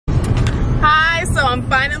So I'm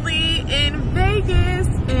finally in Vegas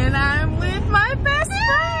and I'm with my best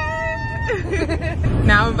friend.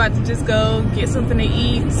 Now I'm about to just go get something to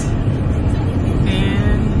eat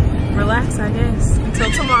and relax, I guess,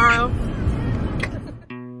 until tomorrow.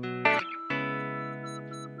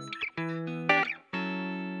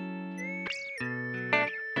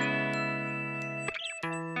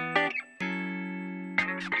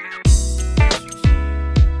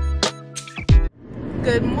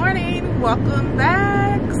 Good morning, welcome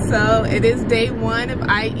back. So it is day one of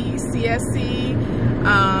IECSC.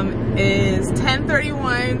 Is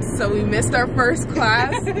 10:31, so we missed our first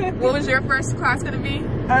class. What was your first class gonna be?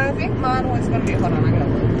 I think mine was gonna be, hold on, I gotta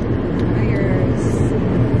look. Yours,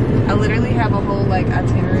 I literally have a whole like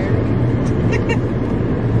itinerary.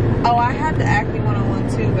 Oh, I had the acne 101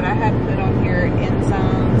 too, but I had put on here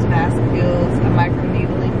enzymes, mask pills, a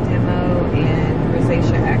microneedling demo, and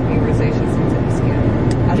rosacea acne, rosacea sensitive skin.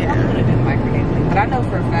 I was probably gonna do microneedling, but I know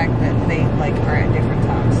for a fact that they like are at different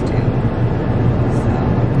times too. So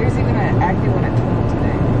there's even an acne one at 12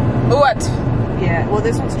 today. What? Yeah, well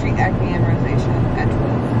this one's treat acne and rosacea at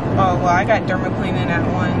 12. Oh well, I got dermaplaning at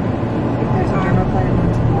 1. I think there's a dermaplaning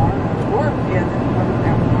one tomorrow. Or yeah, then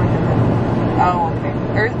that one. Oh, okay.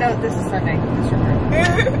 Or no, this is Sunday.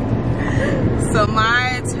 So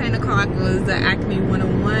my 10 o'clock was the acne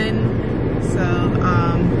 101. So,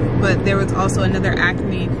 but there was also another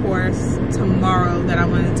acne course tomorrow that I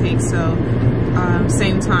wanted to take. So,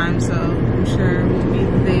 same time. So I'm sure we'll be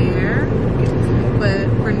there. But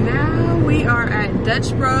for now, we are at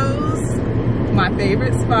Dutch Bros, my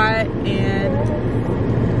favorite spot, and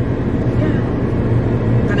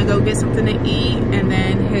yeah, gonna go get something to eat and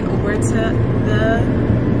then head over to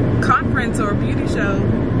the conference or beauty show,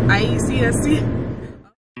 IECSC.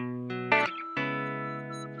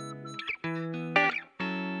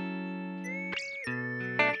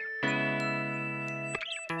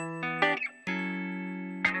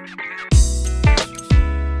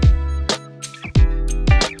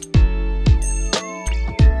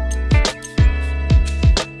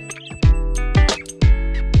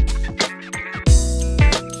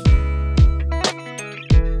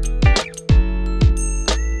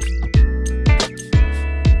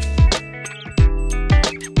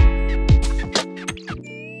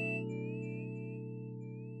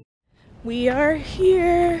 We are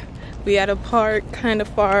here. We at a park kind of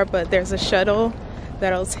far, but there's a shuttle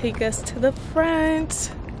that'll take us to the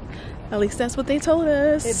front. At least that's what they told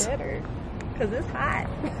us. It better, because it's hot.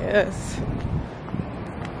 Yes.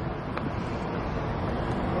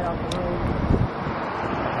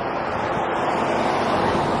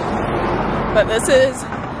 But this is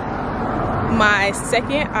my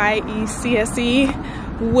second IECSC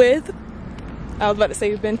with, I was about to say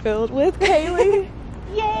we've been filled with Kaylee.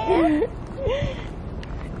 Yeah.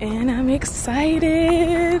 And I'm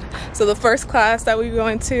excited. So the first class that we're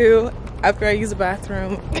going to after I use the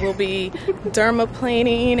bathroom will be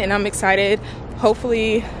dermaplaning, and I'm excited.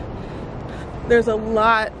 Hopefully there's a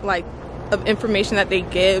lot like of information that they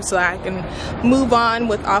give so I can move on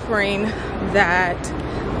with offering that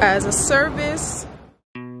as a service.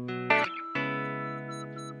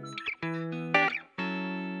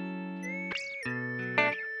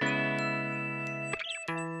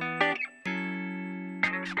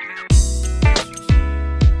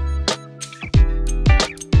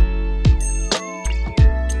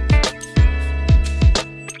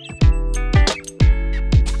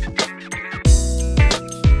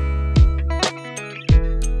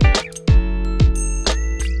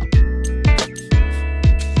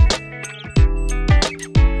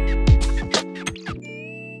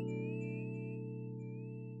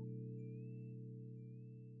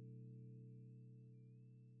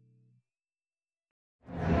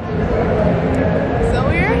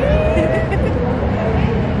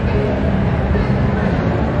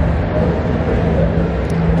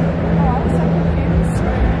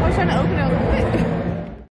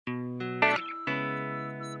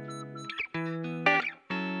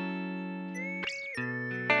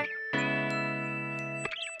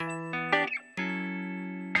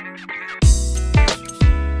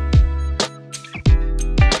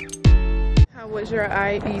 Was your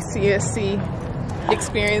IECSC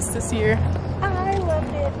experience this year? I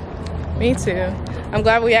loved it. Me too. I'm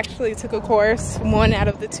glad we actually took a course, one out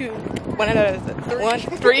of the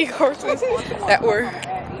three courses that were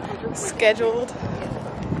scheduled.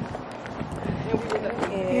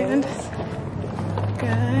 And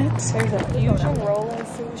got there's a fusion roll and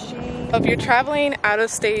sushi. If you're traveling out of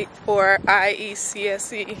state for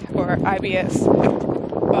IECSC or IBS,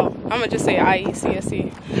 well, I'm gonna just say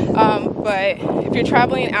IECSC. But if you're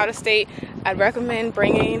traveling out of state, I'd recommend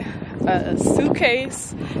bringing a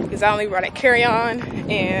suitcase because I only brought a carry-on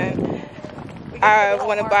and I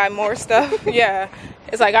want to buy more stuff. Yeah,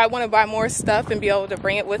 it's like I want to buy more stuff and be able to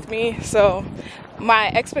bring it with me. So my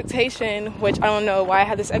expectation, which I don't know why I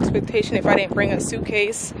had this expectation if I didn't bring a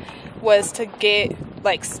suitcase, was to get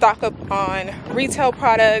like stock up on retail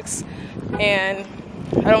products, and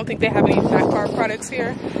I don't think they have any back bar products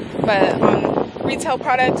here, but retail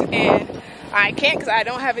products, and I can't because I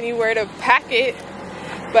don't have anywhere to pack it.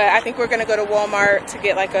 But I think we're gonna go to Walmart to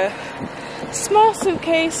get like a small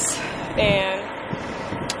suitcase. And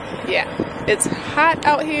yeah, it's hot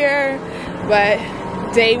out here, but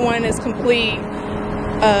day one is complete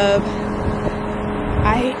of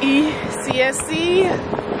IECSC,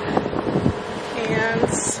 and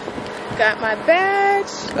got my badge.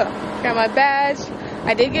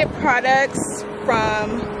 I did get products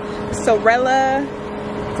from Sorella,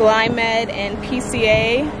 Glymed, and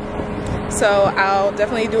PCA, so I'll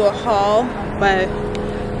definitely do a haul. But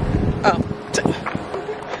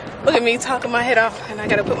look at me talking my head off, and I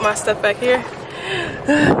gotta put my stuff back here.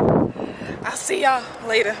 I'll see y'all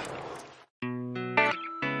later.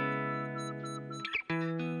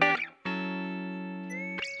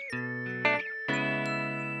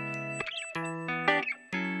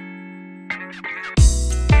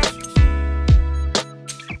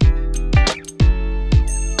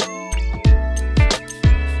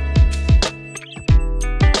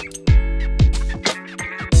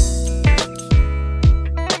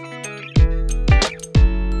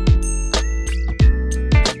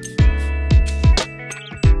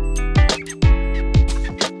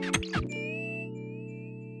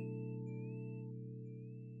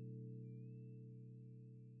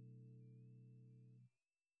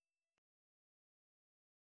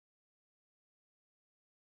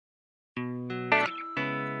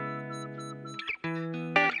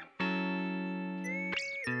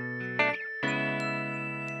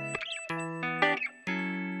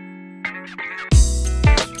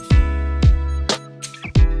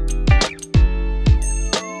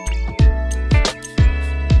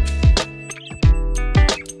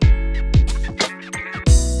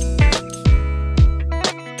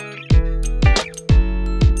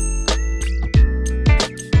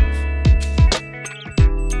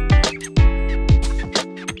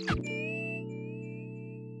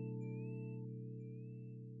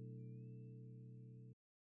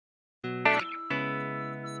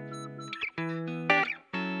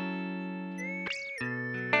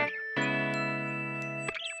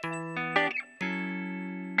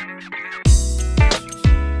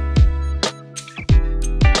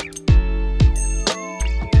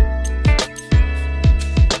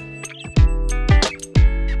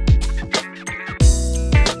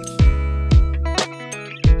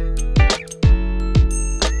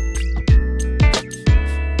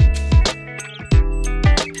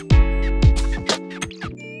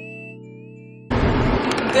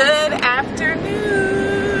 Good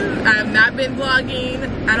afternoon. I've not been vlogging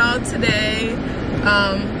at all today.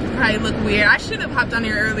 Probably look weird. I should have hopped on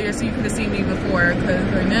here earlier so you could have seen me before, because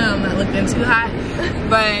right now I'm not looking too hot.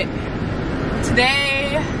 But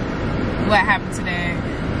today, what happened today?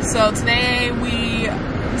 So today we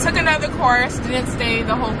took another course, didn't stay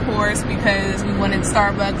the whole course because we went in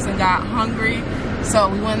Starbucks and got hungry. So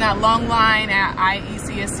we went in that long line at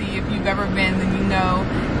IECSC. If you've ever been, then you know.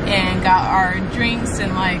 And got our drinks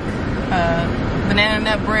and like banana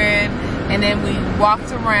nut bread, and then we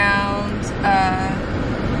walked around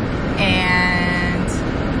and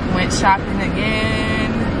went shopping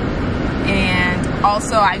again. And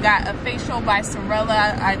also I got a facial by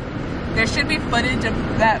Sorella. There should be footage of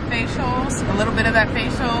that facial, a little bit of that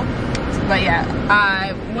facial. But yeah,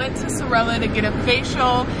 I went to Sorella to get a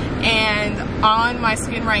facial, and on my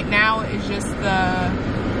skin right now is just the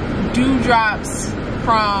dewdrops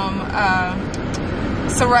from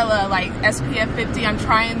Sorella, like SPF 50. I'm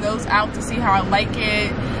trying those out to see how I like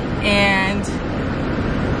it, and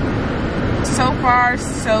so far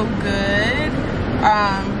so good.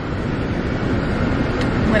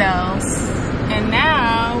 What else? And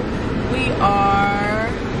now we are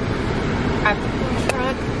at the food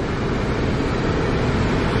truck.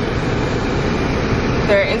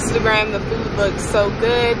 Their Instagram, the food looks so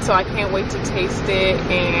good, so I can't wait to taste it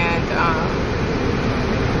and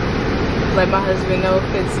let my husband know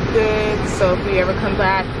if it's good, so if we ever come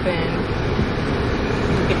back then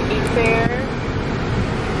we can eat there.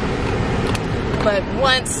 But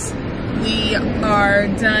once we are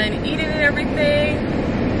done eating and everything,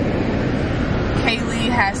 Kaylee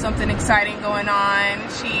has something exciting going on.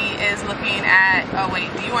 She is looking at, oh wait,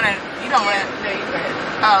 you don't want to,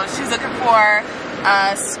 oh, she's looking for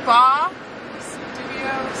a spa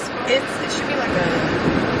It should be like a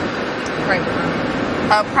private room.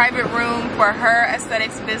 A private room for her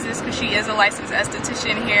aesthetics business, because she is a licensed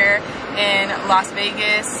esthetician here in Las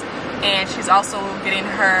Vegas, and she's also getting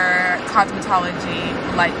her cosmetology,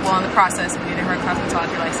 well, in the process of getting her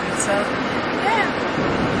cosmetology license. So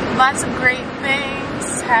yeah, lots of great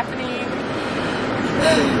things happening.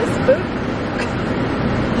 This food.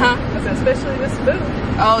 Huh? I said, especially this food.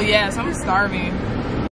 Oh yes, I'm starving.